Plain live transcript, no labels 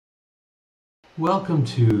Welcome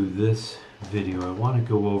to this video. I want to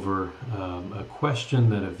go over a question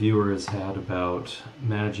that a viewer has had about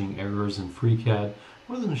managing errors in FreeCAD.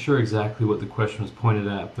 I wasn't sure exactly what the question was pointed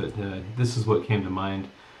at, but this is what came to mind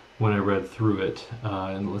when I read through it.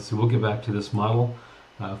 And let's see, we'll get back to this model.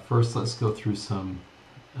 First, let's go through some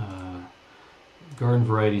garden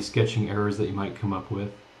variety sketching errors that you might come up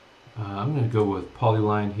with. I'm going to go with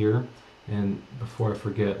polyline here. And before I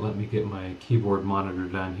forget, let me get my keyboard monitor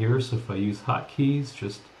down here. So if I use hotkeys,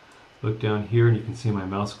 just look down here and you can see my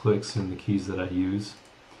mouse clicks and the keys that I use.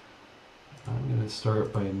 I'm going to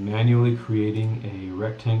start by manually creating a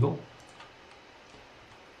rectangle.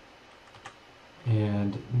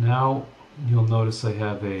 And now you'll notice I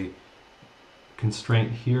have a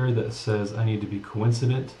constraint here that says I need to be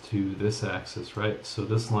coincident to this axis, right? So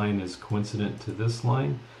this line is coincident to this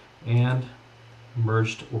line and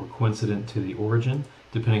merged or coincident to the origin,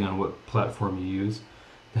 depending on what platform you use.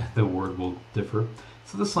 The word will differ.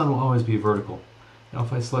 So this line will always be vertical. Now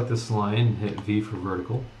if I select this line and hit V for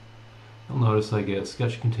vertical, you'll notice I get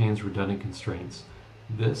sketch contains redundant constraints.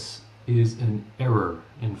 This is an error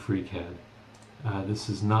in FreeCAD. This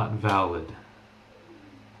is not valid.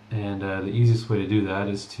 And the easiest way to do that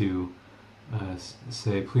is to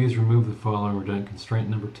say, please remove the following redundant constraint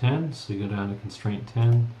number 10. So you go down to constraint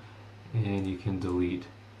 10 and you can delete.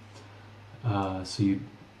 So you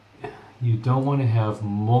don't want to have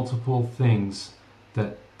multiple things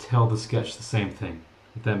that tell the sketch the same thing,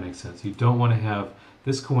 if that makes sense. You don't want to have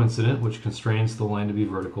this coincident, which constrains the line to be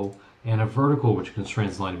vertical, and a vertical, which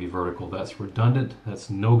constrains the line to be vertical. That's redundant. That's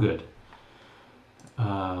no good.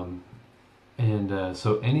 So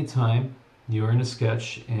anytime you're in a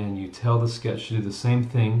sketch and you tell the sketch to do the same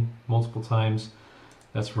thing multiple times,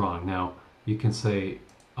 that's wrong. Now, you can say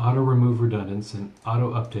auto remove redundance and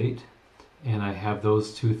auto update, and I have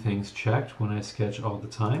those two things checked when I sketch all the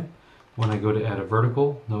time. When I go to add a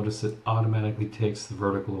vertical, notice it automatically takes the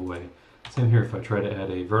vertical away. Same here, if I try to add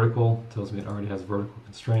a vertical, it tells me it already has a vertical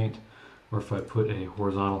constraint. Or if I put a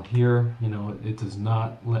horizontal here, you know, it does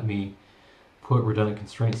not let me put redundant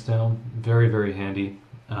constraints down. Very, very handy,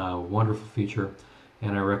 wonderful feature,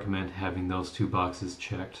 and I recommend having those two boxes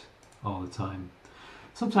checked all the time.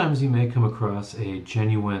 Sometimes you may come across a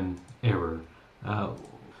genuine error.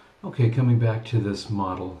 Okay, coming back to this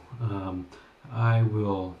model, I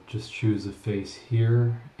will just choose a face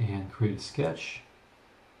here and create a sketch.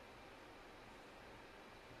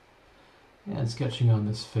 And sketching on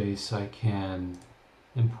this face, I can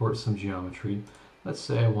import some geometry. Let's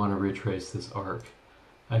say I want to retrace this arc.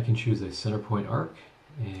 I can choose a center point arc,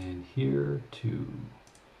 and here to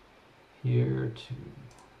here to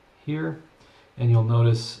here. And you'll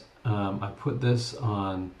notice I put this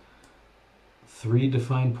on 3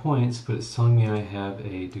 defined points, but it's telling me I have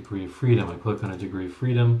a degree of freedom. I click on a degree of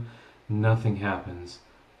freedom, nothing happens.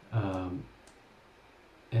 And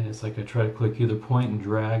it's like I try to click either point and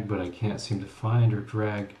drag, but I can't seem to find or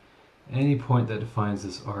drag any point that defines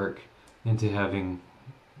this arc into having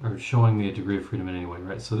or showing me a degree of freedom in any way,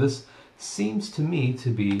 right? So this seems to me to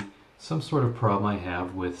be some sort of problem I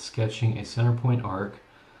have with sketching a center point arc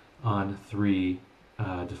on 3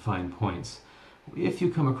 defined points. If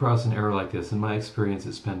you come across an error like this, in my experience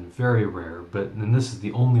it's been very rare, and this is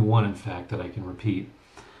the only one in fact that I can repeat.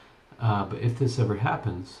 But if this ever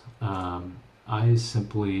happens, I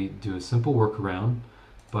simply do a simple workaround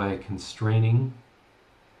by constraining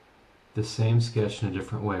the same sketch in a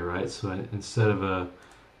different way, right? So instead of a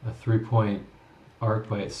 3-point arc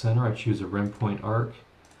by its center, I choose a rim point arc,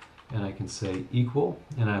 and I can say equal,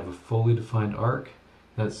 and I have a fully defined arc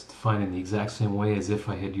that's defined in the exact same way as if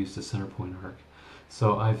I had used a center point arc.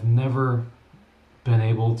 So I've never been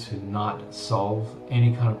able to not solve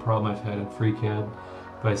any kind of problem I've had in FreeCAD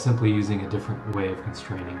by simply using a different way of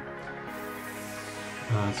constraining.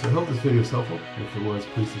 So I hope this video was helpful. If it was,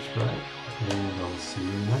 please subscribe, and I'll see you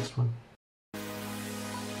in the next one.